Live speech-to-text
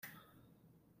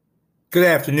Good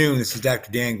afternoon. This is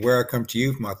Dr. Dan Guerra. I come to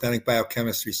you from Authentic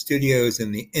Biochemistry Studios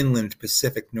in the inland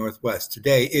Pacific Northwest.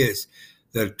 Today is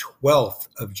the 12th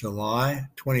of July,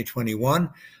 2021.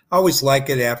 I always like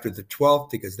it after the 12th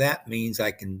because that means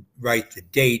I can write the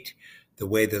date the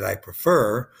way that I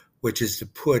prefer, which is to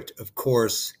put, of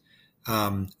course,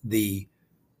 the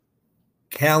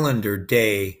calendar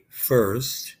day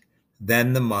first,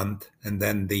 then the month, and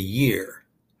then the year.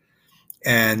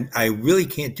 And I really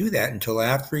can't do that until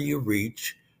after you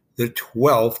reach the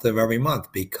 12th of every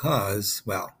month because,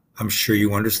 well, I'm sure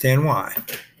you understand why.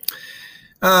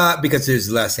 Because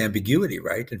there's less ambiguity,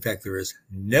 right? In fact, there is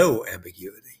no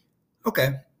ambiguity.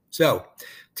 Okay, so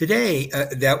today,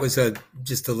 that was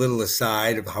just a little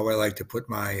aside of how I like to put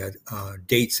my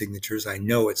date signatures. I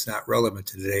know it's not relevant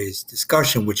to today's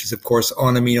discussion, which is, of course,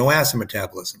 on amino acid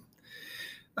metabolism.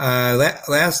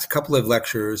 Last couple of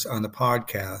lectures on the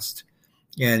podcast,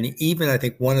 and even I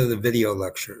think one of the video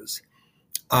lectures,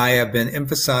 I have been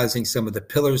emphasizing some of the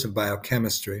pillars of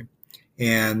biochemistry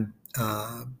and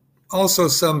also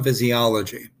some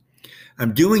physiology.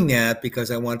 I'm doing that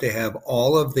because I want to have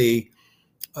all of the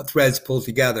threads pulled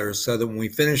together so that when we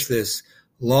finish this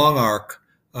long arc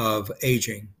of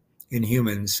aging in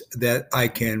humans, that I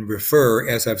can refer,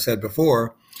 as I've said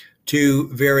before, to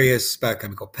various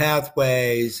biochemical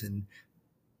pathways and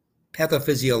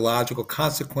pathophysiological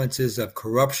consequences of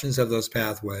corruptions of those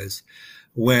pathways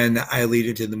when I lead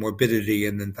into the morbidity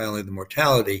and then finally the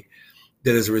mortality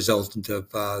that is a resultant of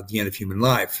the end of human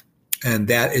life. And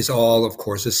that is all, of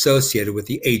course, associated with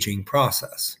the aging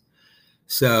process.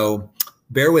 So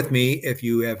bear with me if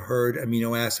you have heard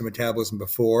amino acid metabolism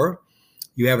before.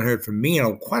 You haven't heard from me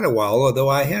in quite a while, although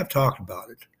I have talked about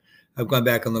it. I've gone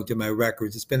back and looked at my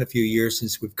records. It's been a few years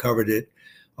since we've covered it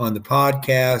on the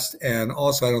podcast, and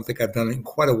also I don't think I've done it in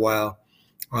quite a while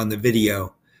on the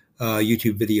video,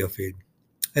 YouTube video feed.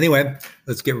 Anyway,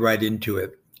 let's get right into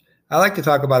it. I like to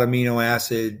talk about amino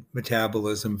acid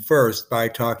metabolism first by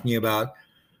talking about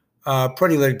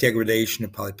proteolytic degradation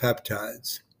of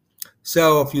polypeptides.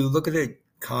 So if you look at a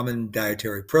common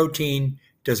dietary protein,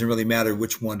 it doesn't really matter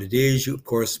which one it is. Of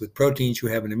course, with proteins, you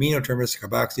have an amino terminus,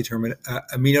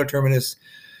 amino terminus,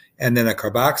 and then a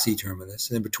carboxy terminus.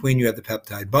 And in between, you have the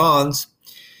peptide bonds.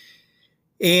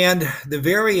 And the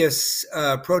various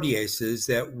proteases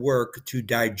that work to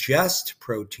digest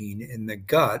protein in the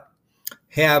gut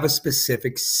have a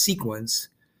specific sequence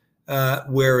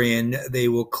wherein they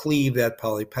will cleave that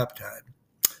polypeptide.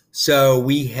 So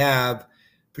we have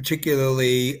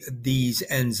particularly these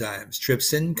enzymes,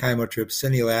 trypsin,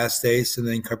 chymotrypsin, elastase, and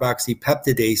then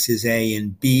carboxypeptidases A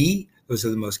and B. Those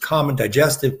are the most common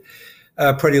digestive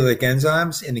proteolytic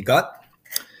enzymes in the gut.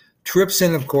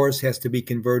 Trypsin, of course, has to be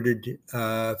converted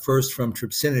first from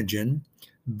trypsinogen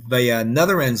via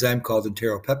another enzyme called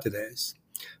enteropeptidase.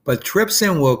 But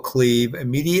trypsin will cleave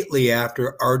immediately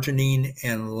after arginine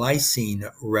and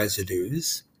lysine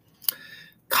residues.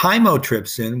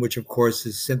 Chymotrypsin, which of course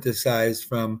is synthesized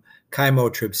from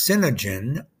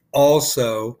chymotrypsinogen,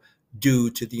 also due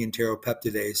to the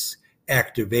enteropeptidase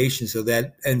activation. So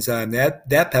that enzyme, that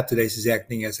peptidase is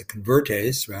acting as a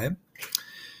convertase, right?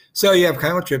 So you have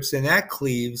chymotrypsin that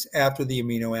cleaves after the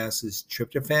amino acids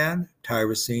tryptophan,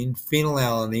 tyrosine,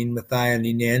 phenylalanine,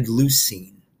 methionine, and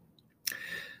leucine.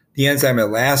 The enzyme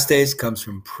elastase comes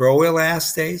from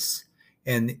proelastase,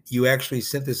 and you actually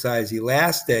synthesize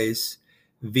elastase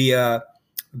via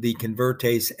the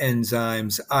convertase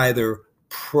enzymes, either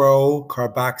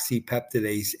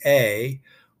pro-carboxypeptidase A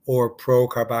or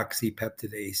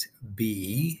pro-carboxypeptidase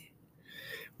B,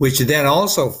 which then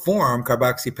also form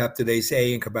carboxypeptidase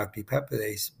A and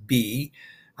carboxypeptidase B.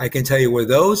 I can tell you where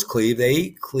those cleave.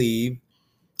 They cleave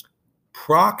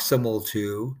proximal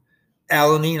to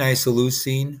alanine,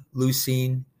 isoleucine,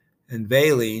 leucine, and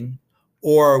valine,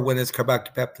 or when it's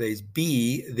carboxypeptidase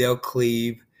B, they'll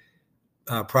cleave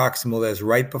proximal as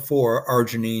right before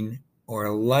arginine or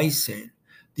lysine.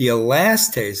 The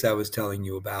elastase I was telling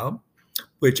you about,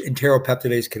 which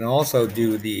enteropeptidase can also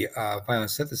do the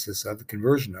violent synthesis of, the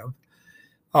conversion of,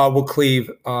 will cleave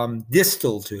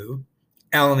distal to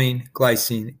alanine,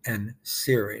 glycine, and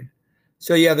serine.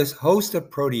 So you have this host of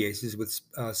proteases with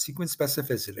sequence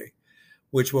specificity,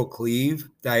 which will cleave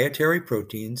dietary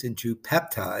proteins into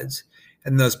peptides,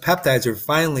 and those peptides are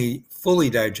finally fully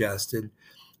digested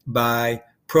by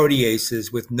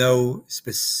proteases with no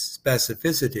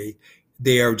specificity.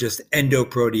 They are just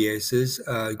endoproteases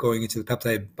going into the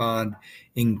peptide bond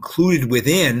included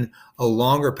within a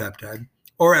longer peptide,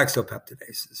 or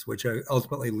exopeptidases, which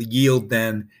ultimately yield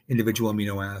then individual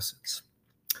amino acids.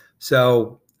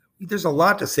 So there's a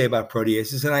lot to say about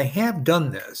proteases, and I have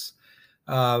done this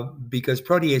because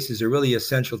proteases are really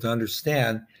essential to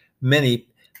understand many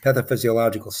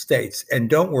pathophysiological states. And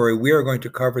don't worry, we are going to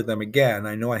cover them again.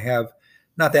 I know I have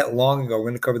not that long ago. We're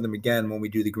going to cover them again when we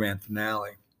do the grand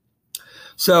finale.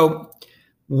 So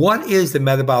what is the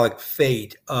metabolic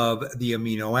fate of the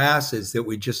amino acids that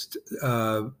we just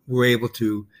were able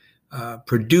to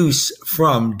produce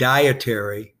from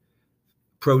dietary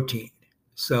protein?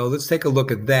 So let's take a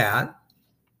look at that.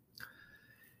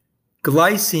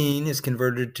 Glycine is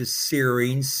converted to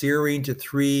serine, serine to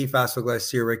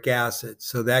 3-phosphoglyceric acid.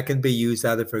 So that can be used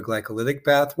either for a glycolytic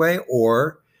pathway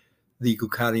or the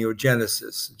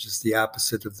gluconeogenesis, which is the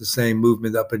opposite of the same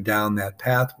movement up and down that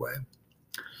pathway.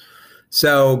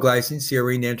 So glycine,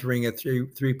 serine entering at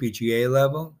 3-PGA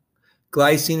level.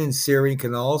 Glycine and serine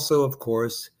can also, of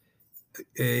course,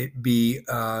 enter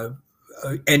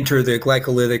the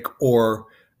glycolytic or,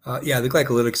 the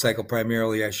glycolytic cycle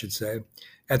primarily, I should say,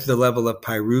 at the level of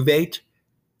pyruvate.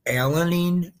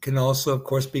 Alanine can also, of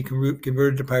course, be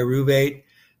converted to pyruvate.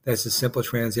 That's a simple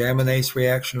transaminase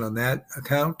reaction on that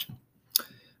account.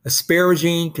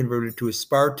 Asparagine converted to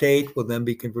aspartate will then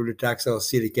be converted to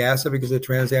oxaloacetic acid because of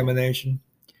transamination.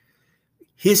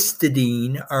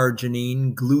 Histidine,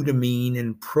 arginine, glutamine,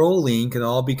 and proline can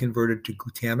all be converted to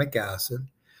glutamic acid,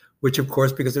 which, of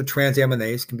course, because of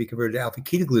transaminase, can be converted to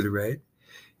alpha-ketoglutarate.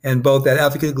 And both that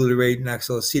alpha-ketoglutarate and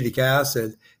oxaloacetic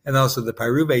acid, and also the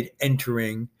pyruvate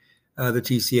entering the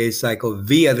TCA cycle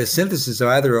via the synthesis of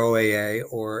either OAA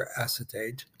or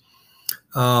acetate,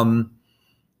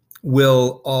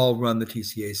 will all run the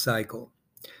TCA cycle.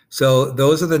 So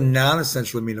those are the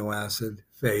non-essential amino acid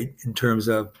fate in terms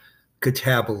of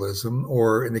catabolism,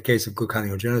 or in the case of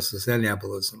gluconeogenesis,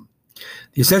 anabolism.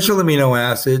 The essential amino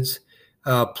acids,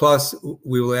 plus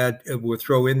we'll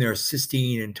throw in there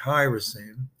cysteine and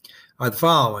tyrosine, are the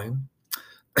following.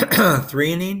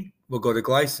 Threonine will go to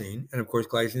glycine, and of course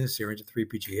glycine is serine to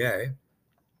 3-PGA.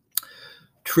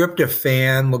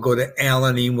 Tryptophan will go to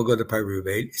alanine, will go to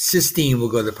pyruvate. Cysteine will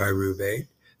go to pyruvate.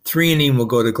 Threonine will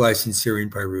go to glycine, serine,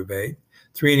 pyruvate.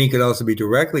 Threonine could also be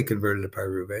directly converted to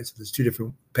pyruvate, so there's two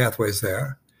different pathways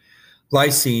there.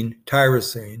 Lysine,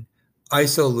 tyrosine,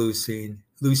 isoleucine,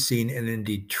 leucine, and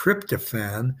indeed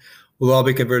tryptophan will all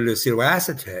be converted to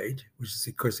acetoacetate, which is,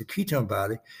 of course, a ketone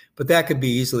body, but that could be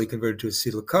easily converted to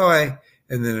acetyl-CoA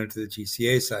and then into the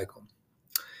TCA cycle.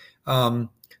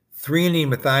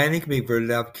 Threonine methionine can be converted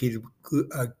to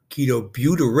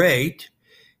ketobutyrate,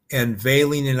 and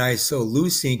valine and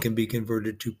isoleucine can be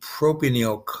converted to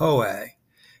propionyl-CoA.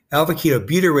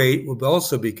 Alpha-ketobutyrate will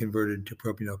also be converted to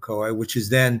propionyl-CoA, which is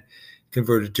then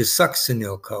converted to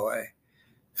succinyl-CoA.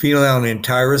 Phenylalanine and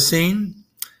tyrosine,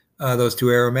 those two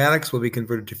aromatics, will be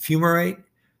converted to fumarate.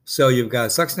 So you've got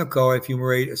succinyl-CoA,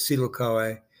 fumarate,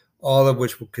 acetyl-CoA, all of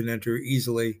which can enter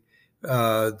easily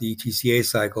the TCA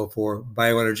cycle for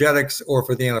bioenergetics or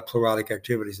for the anaplerotic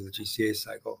activities of the TCA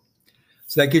cycle.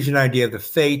 So that gives you an idea of the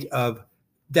fate of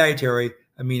dietary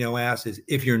amino acids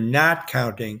if you're not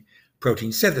counting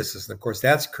protein synthesis. And of course,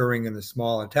 that's occurring in the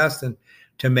small intestine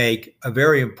to make a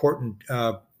very important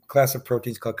class of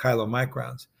proteins called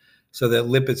chylomicrons, so that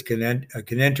lipids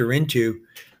can enter into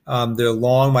their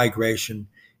long migration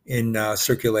in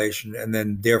circulation, and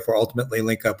then therefore ultimately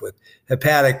link up with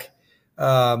hepatic,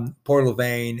 portal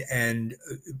vein, and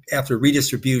after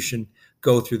redistribution,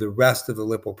 go through the rest of the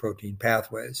lipoprotein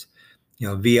pathways.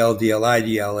 VLDL,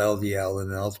 IDL, LDL,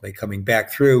 and then ultimately coming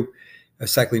back through,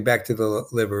 cycling back to the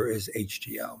liver is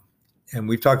HDL. And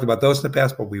we've talked about those in the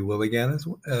past, but we will again,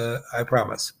 I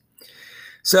promise.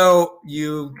 So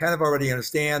you kind of already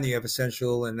understand you have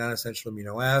essential and non-essential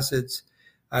amino acids.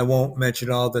 I won't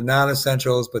mention all the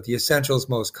non-essentials, but the essentials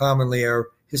most commonly are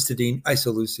histidine,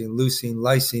 isoleucine, leucine,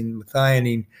 lysine,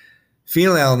 methionine,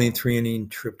 phenylalanine, threonine,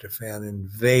 tryptophan, and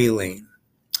valine.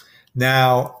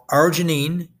 Now,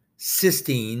 arginine,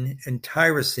 cysteine, and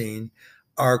tyrosine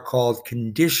are called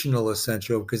conditional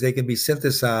essential because they can be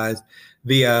synthesized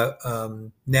via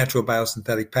natural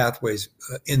biosynthetic pathways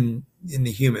in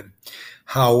the human.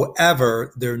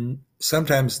 However, they're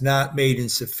sometimes not made in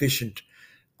sufficient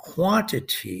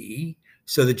quantity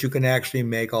so that you can actually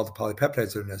make all the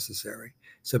polypeptides that are necessary.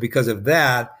 So because of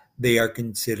that, they are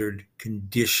considered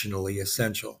conditionally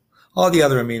essential. All the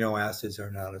other amino acids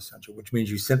are not essential, which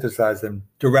means you synthesize them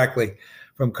directly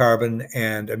from carbon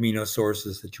and amino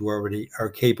sources that you already are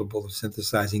capable of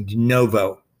synthesizing de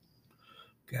novo.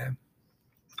 Okay.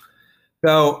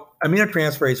 So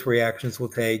aminotransferase reactions will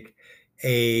take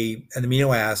an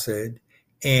amino acid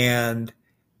and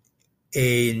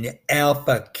an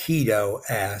alpha keto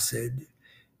acid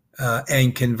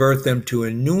and convert them to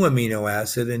a new amino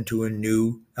acid into a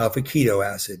new alpha keto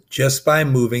acid just by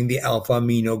moving the alpha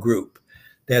amino group.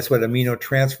 That's what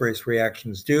aminotransferase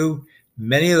reactions do.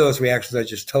 Many of those reactions I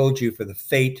just told you for the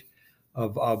fate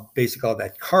of basically all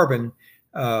that carbon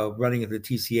running into the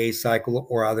TCA cycle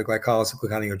or either glycolysis,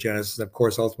 gluconeogenesis. Of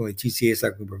course, ultimately, TCA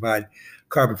cycle can provide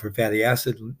carbon for fatty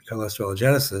acid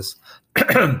cholesterologenesis.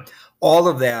 All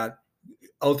of that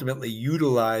ultimately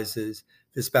utilizes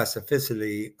the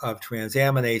specificity of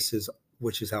transaminases,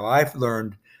 which is how I've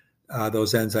learned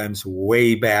those enzymes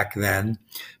way back then.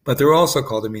 But they're also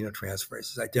called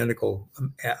aminotransferases, identical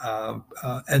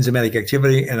enzymatic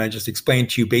activity. And I just explained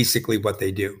to you basically what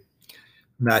they do.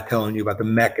 I'm not telling you about the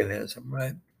mechanism,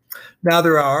 right? Now,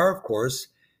 there are, of course,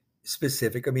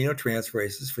 specific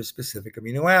aminotransferases for specific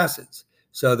amino acids.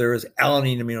 So there is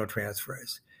alanine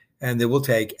aminotransferase, and they will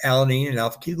take alanine and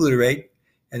alpha-ketoglutarate,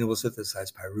 and it will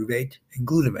synthesize pyruvate and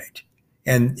glutamate.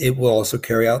 And it will also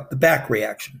carry out the back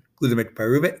reaction, glutamate and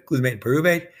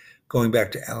pyruvate, going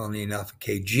back to alanine and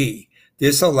alpha-Kg.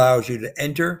 This allows you to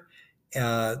enter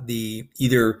the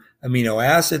either amino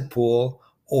acid pool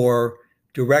or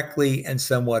directly and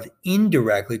somewhat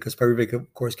indirectly, because pyruvate,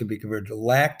 of course, can be converted to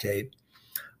lactate,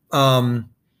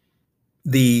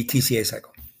 the TCA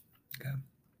cycle. Okay.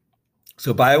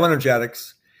 So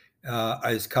bioenergetics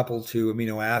is coupled to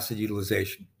amino acid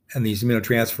utilization, and these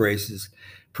aminotransferases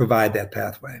provide that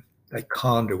pathway, that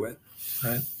conduit,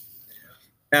 right?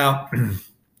 Now,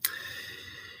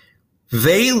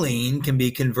 valine can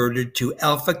be converted to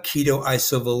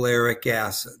alpha-ketoisovaleric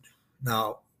acid.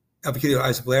 Now,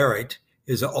 alpha-ketoisovalerate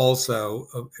is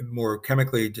also more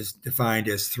chemically defined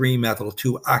as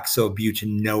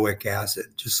 3-methyl-2-oxobutanoic acid,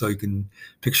 just so you can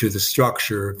picture the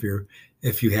structure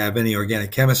if you have any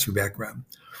organic chemistry background.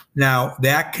 Now,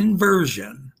 that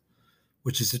conversion,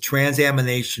 which is a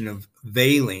transamination of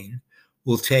valine,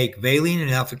 will take valine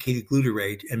and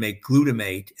alpha-ketoglutarate and make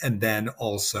glutamate, and then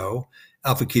also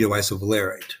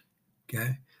alpha-ketoisovalerate.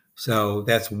 Okay, so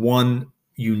that's one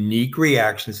unique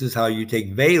reaction. This is how you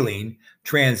take valine,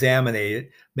 transaminate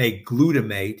it, make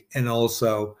glutamate, and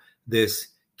also this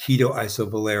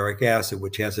ketoisovaleric acid,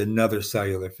 which has another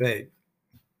cellular fate.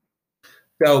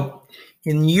 So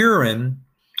in urine,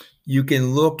 you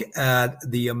can look at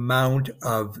the amount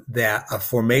of that, a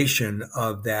formation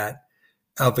of that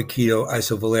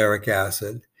alpha-ketoisovaleric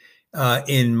acid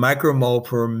in micromole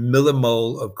per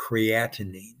millimole of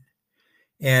creatinine.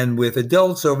 And with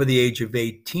adults over the age of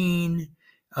 18,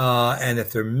 and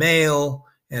if they're male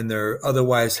and they're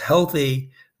otherwise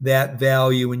healthy, that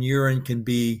value in urine can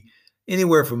be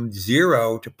anywhere from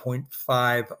 0 to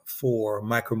 0.54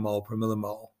 micromole per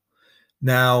millimole.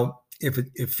 Now, if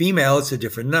female, it's a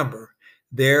different number.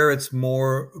 There, it's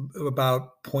more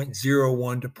about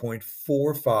 0.01 to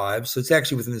 0.45, so it's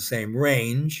actually within the same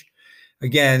range.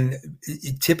 Again,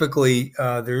 typically,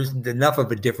 there isn't enough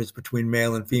of a difference between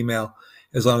male and female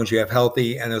as long as you have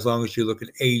healthy and as long as you look at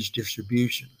age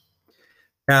distribution.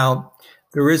 Now,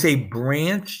 there is a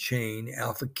branch chain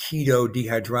alpha-keto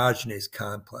dehydrogenase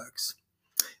complex.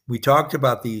 We talked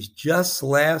about these just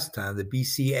last time, the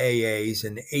BCAAs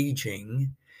and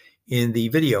aging, in the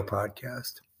video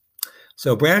podcast.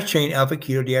 So branch chain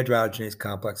alpha-keto dehydrogenase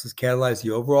complexes catalyze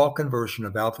the overall conversion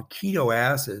of alpha-keto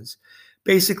acids,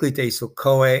 basically to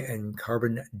acyl-CoA and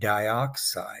carbon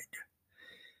dioxide.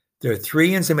 There are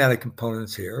three enzymatic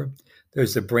components here.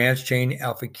 There's the branch chain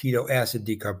alpha-keto acid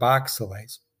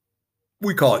decarboxylase.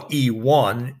 We call it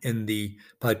E1 in the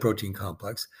polyprotein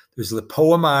complex. There's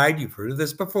lipoamide, you've heard of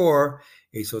this before,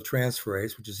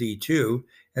 acyltransferase, which is E2,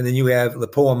 and then you have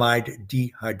lipoamide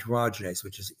dehydrogenase,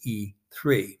 which is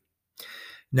E3.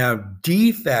 Now,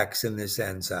 defects in this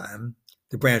enzyme,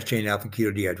 the branch chain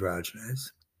alpha-keto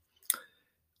dehydrogenase,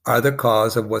 are the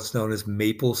cause of what's known as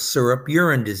maple syrup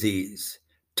urine disease,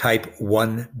 type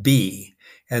 1B,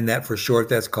 and that for short,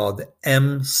 that's called the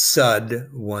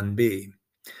MSUD1B.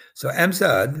 So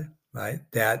MSUD, right,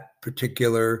 that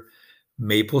particular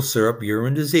maple syrup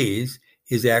urine disease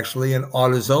is actually an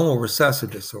autosomal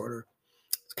recessive disorder.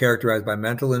 It's characterized by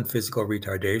mental and physical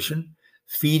retardation,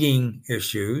 feeding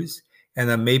issues, and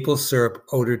a maple syrup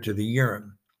odor to the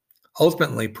urine.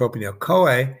 Ultimately,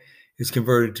 propionyl-CoA is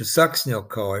converted to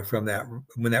succinyl-CoA from that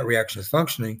when that reaction is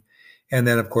functioning, and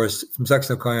then, of course, from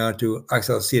succinyl-CoA onto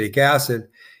oxaloacetic acid.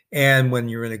 And when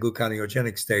you're in a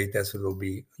gluconeogenic state, that's what it'll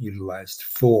be utilized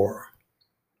for.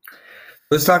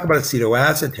 Let's talk about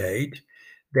acetoacetate.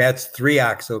 That's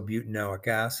 3-oxobutanoic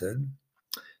acid.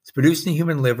 It's produced in the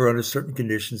human liver under certain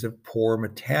conditions of poor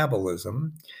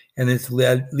metabolism, and it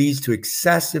leads to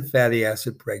excessive fatty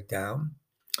acid breakdown.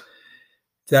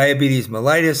 Diabetes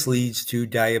mellitus leads to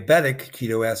diabetic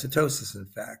ketoacidosis, in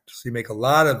fact. So you make a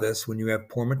lot of this when you have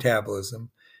poor metabolism,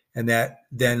 and that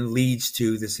then leads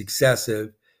to this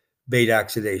excessive beta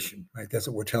oxidation, right? That's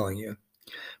what we're telling you.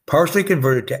 Partially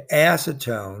converted to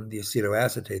acetone, the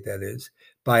acetoacetate that is,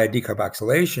 by a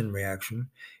decarboxylation reaction,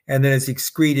 and then it's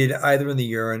excreted either in the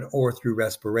urine or through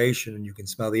respiration, and you can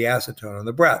smell the acetone on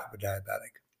the breath of a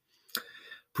diabetic.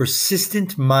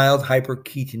 Persistent mild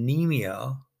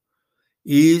hyperketonemia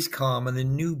is common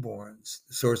in newborns.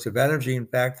 The source of energy, in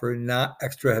fact, for not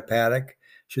extrahepatic,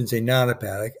 shouldn't say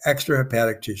non-hepatic,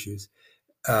 extrahepatic tissues,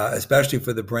 especially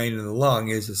for the brain and the lung,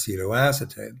 is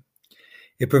acetoacetate.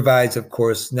 It provides, of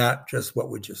course, not just what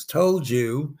we just told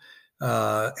you,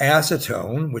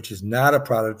 acetone, which is not a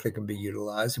product that can be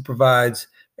utilized. It provides,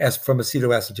 as from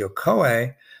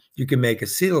acetoacetyl-CoA, you can make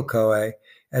acetyl-CoA,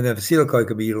 and then acetyl-CoA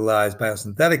can be utilized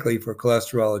biosynthetically for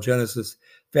cholesterologenesis,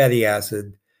 fatty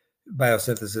acid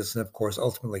biosynthesis, and of course,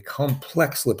 ultimately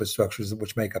complex lipid structures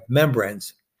which make up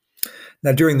membranes.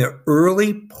 Now, during the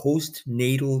early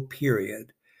postnatal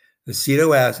period,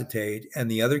 acetoacetate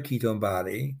and the other ketone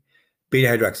body,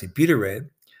 beta-hydroxybutyrate,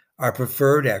 are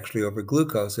preferred actually over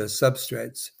glucose as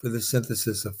substrates for the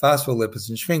synthesis of phospholipids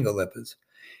and sphingolipids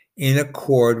in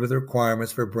accord with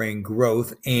requirements for brain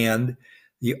growth and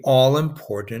the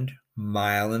all-important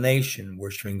myelination, where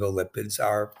sphingolipids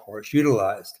are, of course,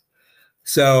 utilized.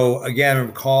 So again,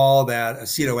 recall that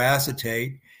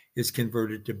acetoacetate is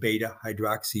converted to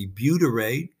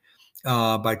beta-hydroxybutyrate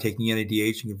by taking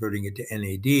NADH and converting it to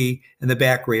NAD, and the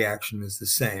back reaction is the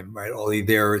same, right? Only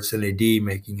there it's NAD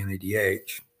making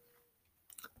NADH.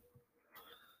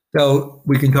 So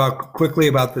we can talk quickly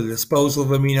about the disposal of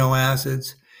amino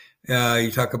acids. You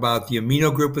talk about the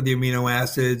amino group of the amino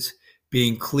acids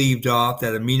being cleaved off.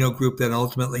 That amino group then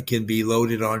ultimately can be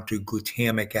loaded onto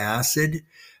glutamic acid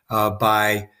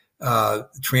by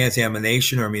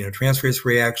transamination or aminotransferase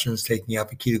reactions, taking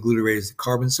alpha-ketoglutarate as the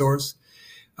carbon source.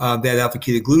 That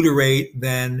alpha-ketoglutarate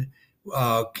then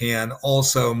can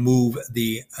also move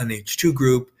the NH2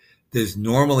 group that is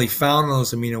normally found in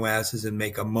those amino acids and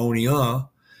make ammonia.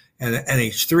 And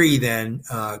NH3 then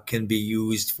can be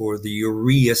used for the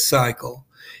urea cycle.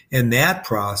 In that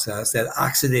process, that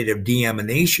oxidative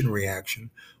deamination reaction,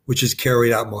 which is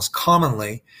carried out most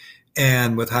commonly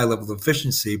and with high levels of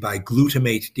efficiency by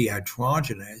glutamate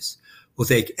dehydrogenase, will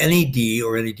take NAD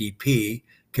or NADP,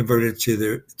 convert it to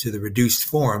the reduced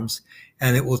forms,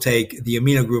 and it will take the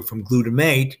amino group from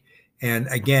glutamate and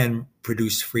again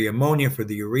produce free ammonia for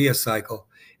the urea cycle,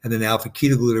 and then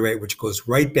alpha-ketoglutarate, which goes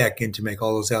right back in to make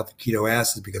all those alpha-keto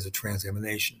acids because of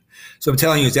transamination. So I'm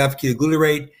telling you, it's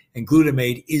alpha-ketoglutarate and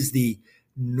glutamate is the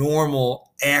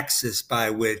normal axis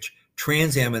by which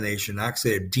transamination,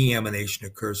 oxidative deamination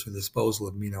occurs for the disposal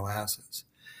of amino acids.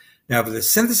 Now, for the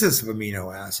synthesis of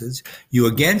amino acids, you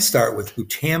again start with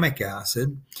glutamic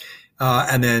acid,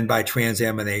 and then by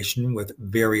transamination with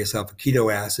various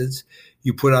alpha-keto acids,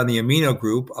 you put on the amino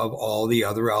group of all the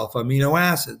other alpha amino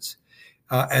acids.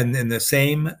 And in the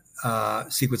same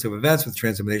sequence of events with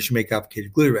transamination, make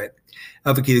alpha-ketoglutarate.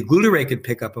 Alpha-ketoglutarate can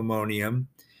pick up ammonia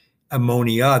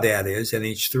that is,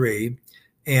 NH3,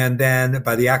 and then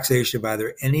by the oxidation of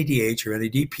either NADH or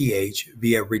NADPH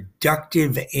via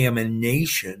reductive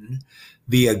amination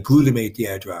via glutamate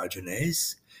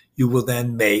dehydrogenase, you will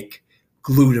then make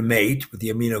glutamate with the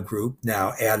amino group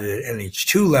now added at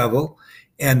NH2 level,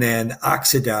 and then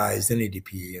oxidized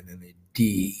NADP and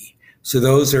NAD. So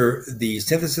those are the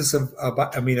synthesis of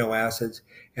amino acids,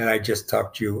 and I just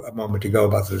talked to you a moment ago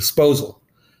about the disposal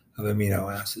of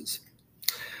amino acids.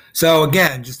 So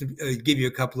again, just to give you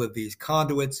a couple of these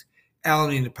conduits,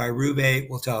 alanine and pyruvate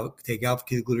will take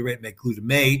alpha-ketoglutarate, make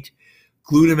glutamate.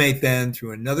 Glutamate then,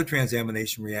 through another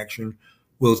transamination reaction,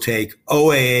 will take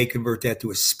OAA, convert that to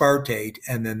aspartate,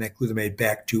 and then that glutamate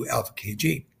back to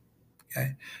alpha-KG.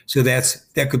 Okay, so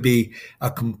that could be a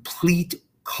complete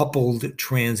coupled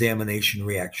transamination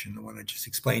reaction, the one I just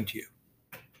explained to you.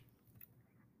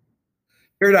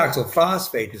 Pyridoxal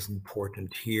phosphate is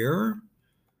important here.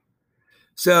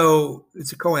 So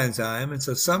it's a coenzyme, and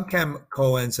so some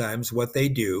coenzymes, what they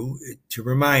do, to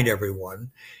remind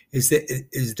everyone, is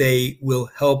they will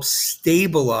help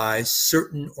stabilize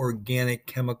certain organic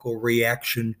chemical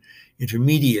reaction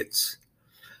intermediates.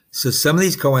 So some of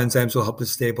these coenzymes will help to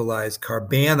stabilize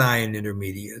carbanion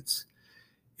intermediates,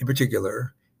 in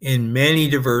particular, in many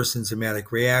diverse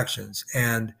enzymatic reactions.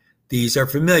 And these are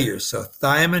familiar. So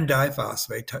thiamine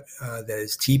diphosphate, that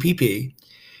is TPP,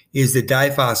 is the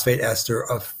diphosphate ester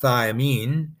of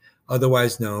thiamine,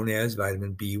 otherwise known as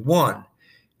vitamin B1.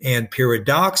 And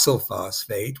pyridoxal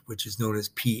phosphate, which is known as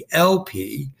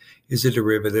PLP, is a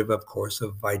derivative, of course,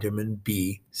 of vitamin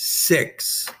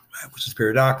B6, which is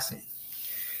pyridoxine.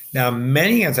 Now,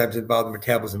 many enzymes involved in the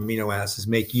metabolism of amino acids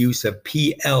make use of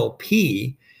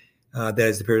PLP, that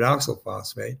is the pyridoxal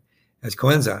phosphate, as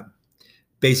coenzyme.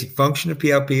 Basic function of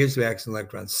PLP is to act as an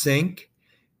electron sink.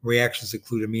 Reactions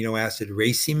include amino acid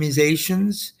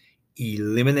racemizations,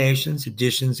 eliminations,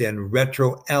 additions, and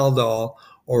retroaldol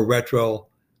or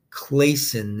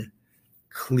retroclasin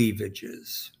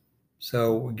cleavages.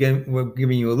 So again, we're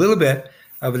giving you a little bit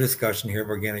of a discussion here of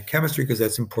organic chemistry because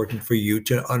that's important for you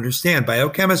to understand.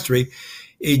 Biochemistry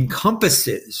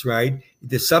encompasses, right?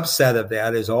 The subset of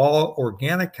that is all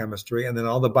organic chemistry and then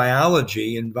all the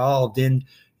biology involved in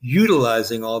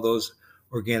utilizing all those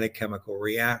organic chemical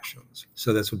reactions.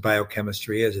 So that's what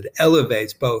biochemistry is. It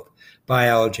elevates both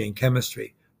biology and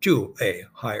chemistry to a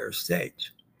higher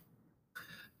stage.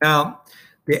 Now,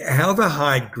 the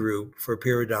aldehyde group for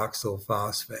pyridoxal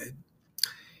phosphate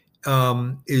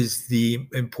is the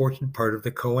important part of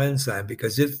the coenzyme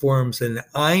because it forms an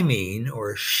imine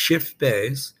or a Schiff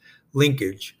base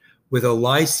linkage with a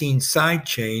lysine side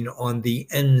chain on the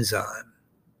enzyme.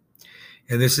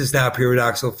 And this is now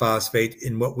pyridoxal phosphate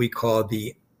in what we call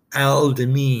the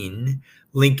aldimine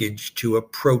linkage to a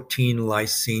protein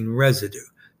lysine residue.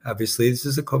 Obviously, this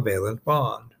is a covalent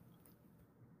bond.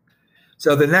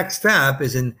 So the next step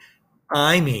is an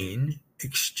imine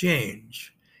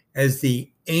exchange, as the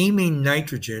amine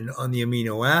nitrogen on the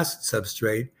amino acid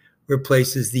substrate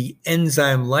replaces the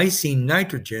enzyme lysine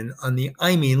nitrogen on the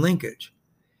imine linkage.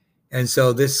 And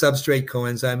so this substrate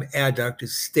coenzyme adduct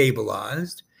is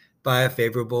stabilized by a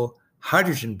favorable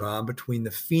hydrogen bond between the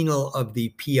phenyl of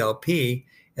the PLP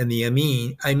and the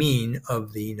imine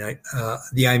of the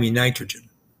imine nitrogen.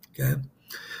 Okay,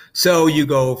 so you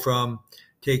go from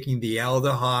taking the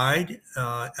aldehyde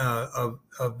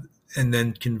and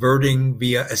then converting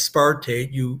via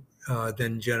aspartate, you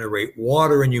then generate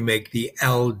water and you make the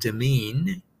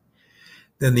aldimine.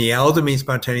 Then the aldimine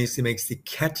spontaneously makes the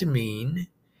ketamine,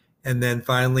 and then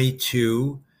finally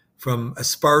from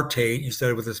aspartate, you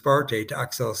started with aspartate to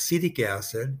oxalacetic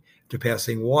acid after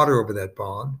passing water over that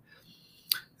bond.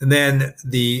 And then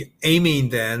the amine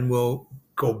then will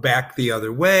go back the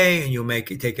other way and you'll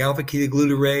take alpha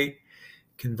ketoglutarate,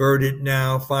 convert it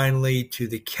now finally to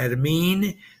the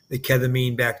ketamine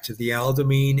back to the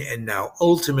aldimine, and now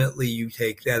ultimately you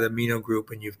take that amino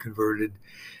group and you've converted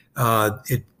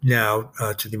it now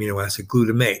to the amino acid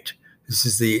glutamate. This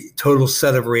is the total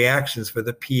set of reactions for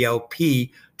the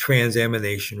PLP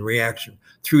transamination reaction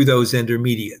through those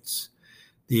intermediates.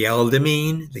 The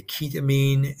aldimine, the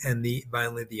ketamine, and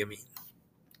finally the amine.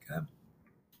 Okay.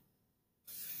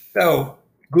 So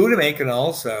glutamate can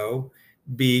also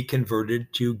be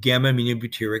converted to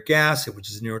gamma-aminobutyric acid, which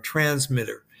is a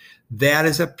neurotransmitter. That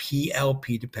is a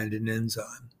PLP-dependent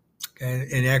enzyme, okay?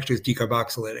 And actually it's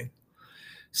decarboxylating.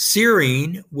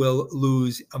 Serine will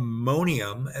lose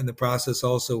ammonium, and the process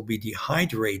also will be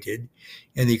dehydrated,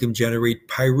 and you can generate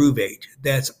pyruvate.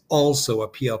 That's also a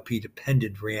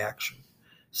PLP-dependent reaction.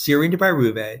 Serine to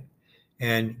pyruvate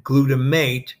and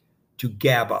glutamate to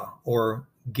GABA, or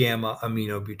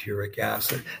gamma-aminobutyric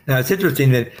acid. Now, it's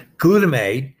interesting that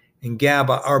glutamate and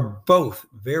GABA are both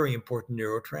very important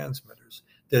neurotransmitters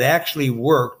that actually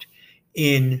worked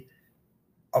in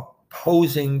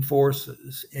opposing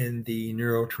forces in the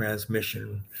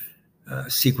neurotransmission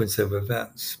sequence of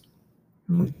events.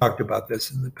 We've talked about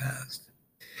this in the past.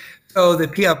 So the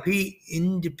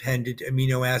PLP-independent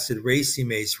amino acid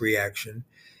racemase reaction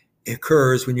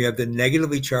occurs when you have the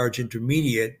negatively charged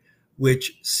intermediate,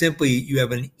 which simply you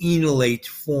have an enolate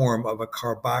form of a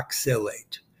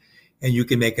carboxylate. And you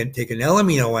can take an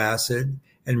L-amino acid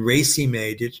and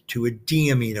racemate it to a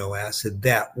D-amino acid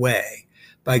that way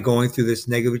by going through this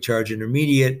negatively charged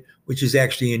intermediate, which is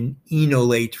actually an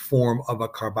enolate form of a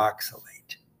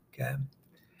carboxylate. Okay.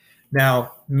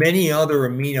 Now, many other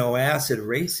amino acid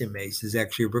racemases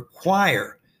actually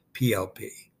require PLP.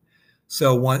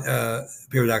 So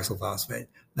pyridoxal phosphate.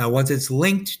 Now, once it's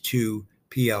linked to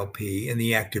PLP in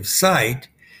the active site,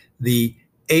 the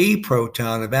A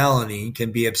proton of alanine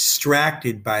can be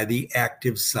abstracted by the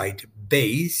active site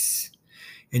base,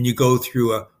 and you go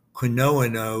through a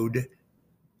quinoinode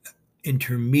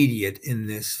intermediate in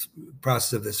this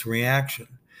process of this reaction.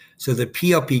 So the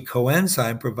PLP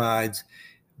coenzyme provides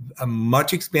a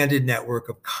much expanded network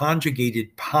of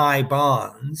conjugated pi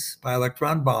bonds, pi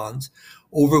electron bonds,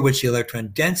 over which the electron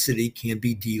density can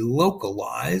be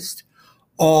delocalized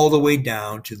all the way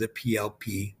down to the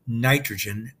PLP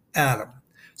nitrogen atom.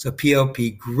 So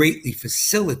PLP greatly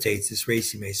facilitates this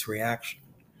racemase reaction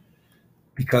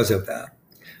because of that.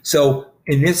 So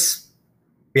in this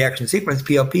reaction sequence,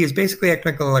 PLP is basically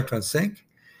acting like an electron sink,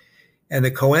 and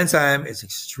the coenzyme is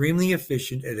extremely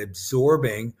efficient at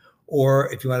absorbing,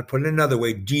 or if you want to put it another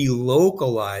way,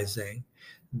 delocalizing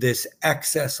this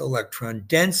excess electron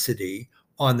density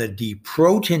on the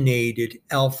deprotonated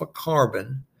alpha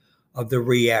carbon of the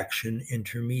reaction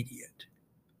intermediate.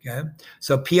 Okay,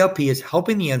 so PLP is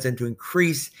helping the enzyme to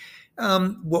increase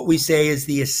what we say is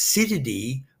the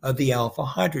acidity of the alpha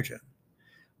hydrogen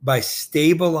by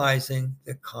stabilizing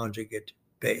the conjugate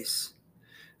base.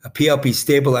 A PLP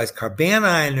stabilized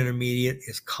carbanion intermediate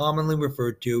is commonly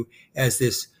referred to as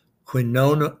this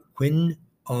quinonoid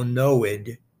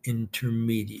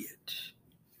intermediate.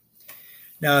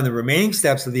 Now, in the remaining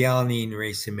steps of the alanine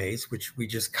racemase, which we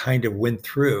just kind of went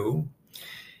through,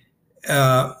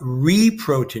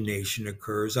 reprotonation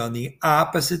occurs on the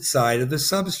opposite side of the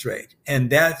substrate. And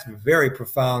that's a very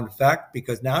profound effect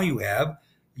because now you have,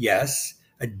 yes,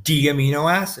 a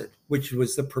D-amino acid, which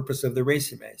was the purpose of the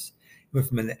racemase. It went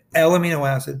from an L-amino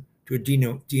acid to a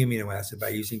D-amino acid by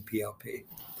using PLP,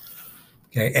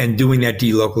 okay, and doing that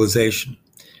delocalization,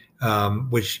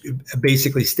 which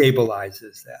basically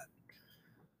stabilizes that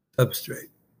substrate.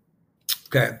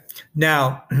 Okay,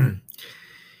 now,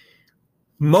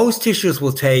 most tissues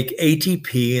will take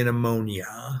ATP and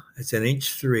ammonia, it's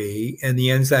NH3, and the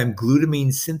enzyme glutamine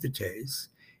synthetase,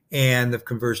 and the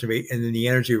conversion of and then the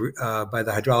energy by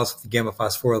the hydrolysis of the gamma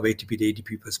phosphoryl of ATP to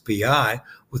ATP plus PI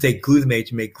will take glutamate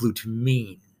to make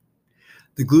glutamine.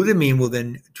 The glutamine will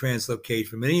then translocate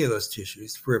from any of those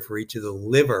tissues, periphery, to the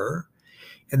liver,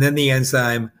 and then the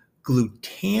enzyme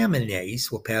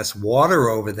glutaminase will pass water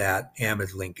over that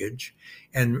amide linkage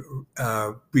and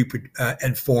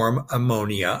form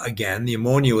ammonia. Again, the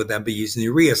ammonia will then be used in the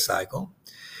urea cycle.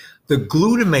 The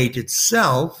glutamate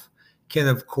itself can,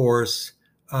 of course,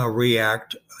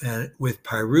 react with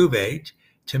pyruvate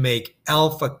to make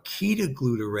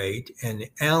alpha-ketoglutarate and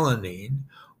alanine,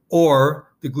 or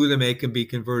the glutamate can be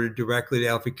converted directly to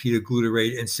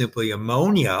alpha-ketoglutarate and simply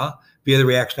ammonia via the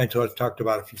reaction I talked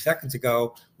about a few seconds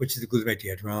ago, which is the glutamate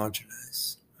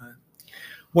dehydrogenase.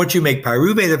 Once you make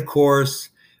pyruvate, of course,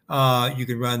 you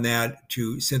can run that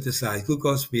to synthesize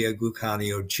glucose via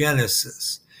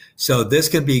gluconeogenesis. So this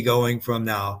can be going from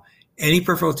now any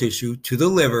peripheral tissue to the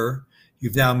liver.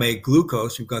 You've now made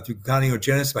glucose. You've gone through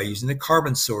gluconeogenesis by using the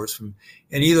carbon source from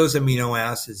any of those amino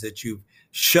acids that you've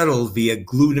shuttled via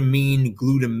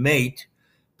glutamate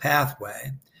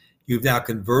pathway. You've now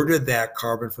converted that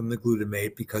carbon from the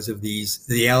glutamate because of the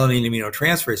alanine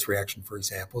aminotransferase reaction, for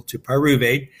example, to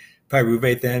pyruvate.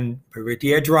 Pyruvate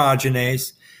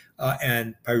dehydrogenase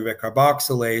and pyruvate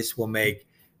carboxylase will make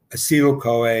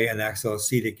acetyl-CoA and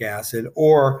oxaloacetic acid,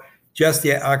 or just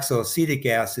the oxaloacetic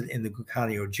acid in the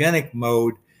gluconeogenic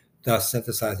mode, thus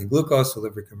synthesizing glucose. The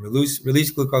liver can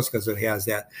release glucose because it has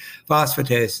that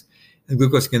phosphatase, and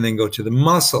glucose can then go to the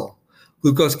muscle.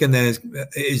 Glucose can then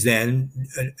is then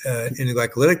in the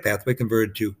glycolytic pathway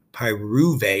converted to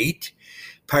pyruvate.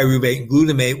 Pyruvate and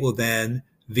glutamate will then,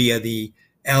 via the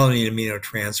alanine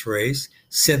aminotransferase,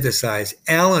 synthesize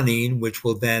alanine, which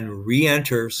will then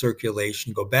re-enter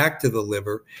circulation, go back to the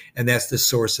liver, and that's the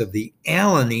source of the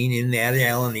alanine in that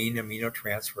alanine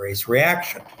aminotransferase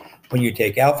reaction. When you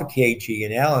take alpha-KG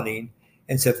and alanine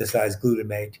and synthesize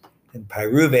glutamate and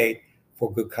pyruvate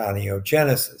for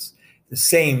gluconeogenesis. At the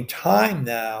same time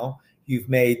now, you've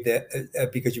made that,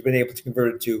 because you've been able to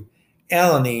convert it to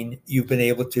alanine, you've been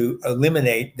able to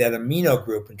eliminate that amino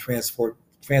group and transport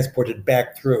it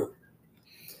back through.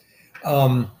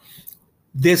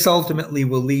 This ultimately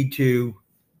will lead to,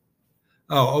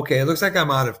 it looks like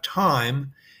I'm out of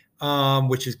time,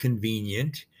 which is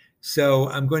convenient. So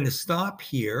I'm going to stop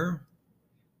here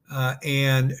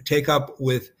and take up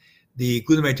with the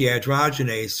glutamate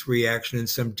dehydrogenase reaction in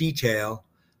some detail,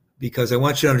 because I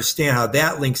want you to understand how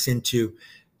that links into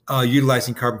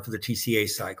utilizing carbon for the TCA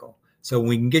cycle. So when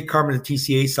we can get carbon to the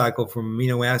TCA cycle from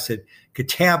amino acid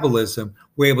catabolism,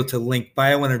 we're able to link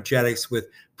bioenergetics with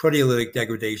proteolytic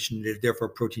degradation, therefore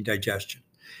protein digestion.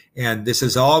 And this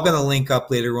is all going to link up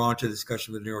later on to the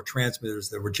discussion of the neurotransmitters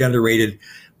that were generated,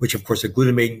 which of course are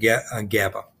glutamate and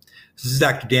GABA. This is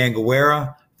Dr. Dan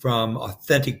Guerra from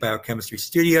Authentic Biochemistry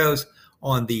Studios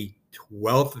on the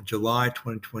 12th of July,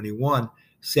 2021,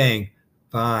 saying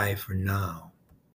bye for now.